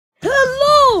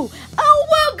Hello and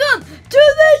welcome to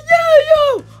the Yayo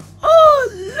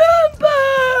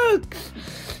Olympics!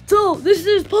 So this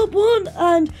is part 1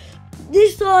 and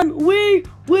this time we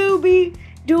will be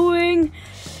doing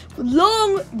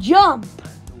long jump.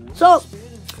 So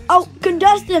our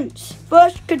contestants,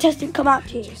 first contestant come out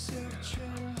here. I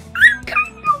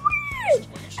can't do it!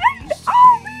 And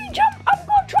I'm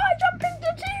gonna try jumping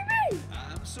the TV!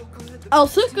 Our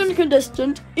second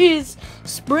contestant is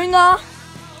Springer.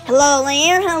 Hello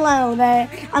there, hello there.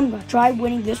 I'm gonna try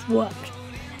winning this work.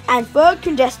 And third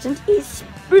contestant is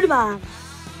Spiderman.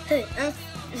 Hey,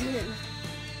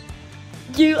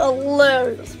 You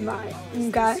hilarious, mate.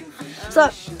 Okay.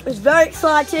 So it's very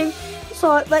exciting.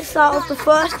 So let's start with the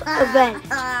first event.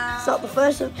 Let's start with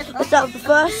the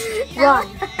first run.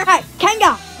 Hey,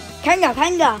 Kanga.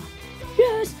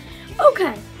 Yes.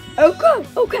 Okay. I'm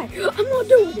not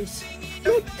doing this.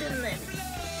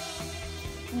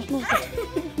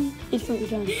 It's not your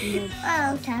turn.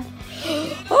 Oh, okay.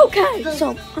 Okay,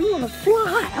 so I'm gonna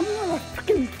fly. I'm gonna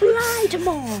fucking fly to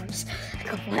Mars. I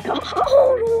can fly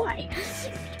all the way.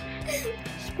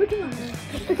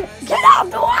 Okay, get out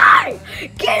the way!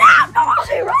 Get out the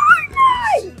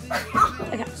way!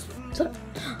 Okay, so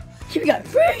here we go.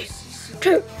 3,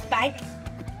 2, Spike.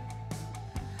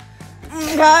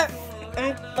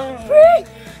 okay. 3,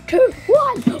 2,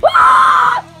 1.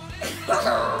 Ah!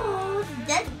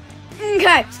 Dead.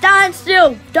 Okay, stand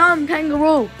still, dumb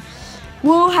kangaroo.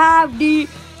 We'll have the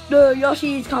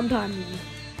Yoshi's come time.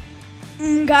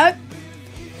 Okay.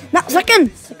 Now,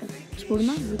 second.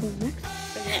 Spiderman, you're going next.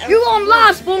 You on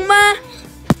last, Spiderman.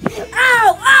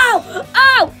 Ow!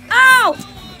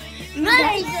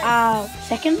 Nice. Ow.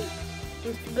 Second.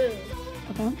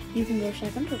 Okay, you can go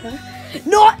second, okay.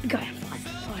 Not! Okay, fine.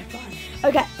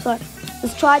 Okay, so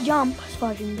let's try jump as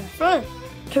far as you can go.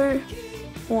 3, 2,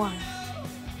 1.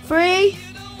 3,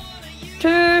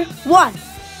 2, 1.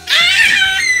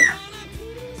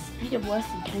 You did worse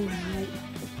than kangaroo, right?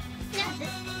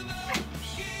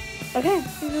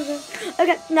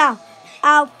 Okay, now,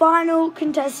 our final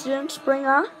contestant,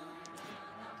 Springer.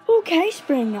 Okay,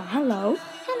 Springer, hello.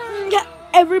 Yeah,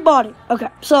 everybody. Okay,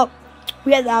 so,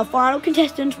 we have our final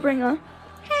contestant, Springer.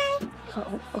 Hey. So,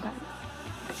 okay,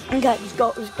 let's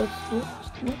go. 3,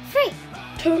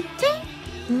 2,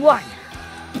 1.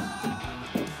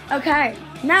 Okay,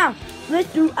 now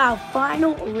let's do our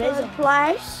final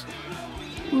place.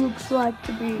 Looks like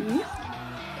to be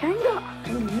Kanga.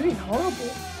 I'm really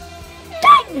horrible.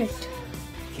 Dang it!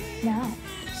 Now,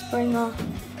 Springer.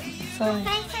 Sorry.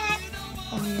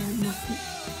 Oh yeah, nothing.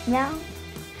 Now,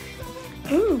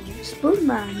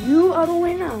 Spiderman, you are the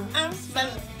winner. I'm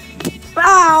spinning.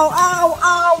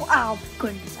 Ow!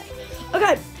 Goodness sake.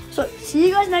 Okay, so see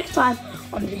you guys next time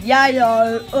on the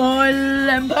Yayo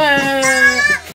Olympics.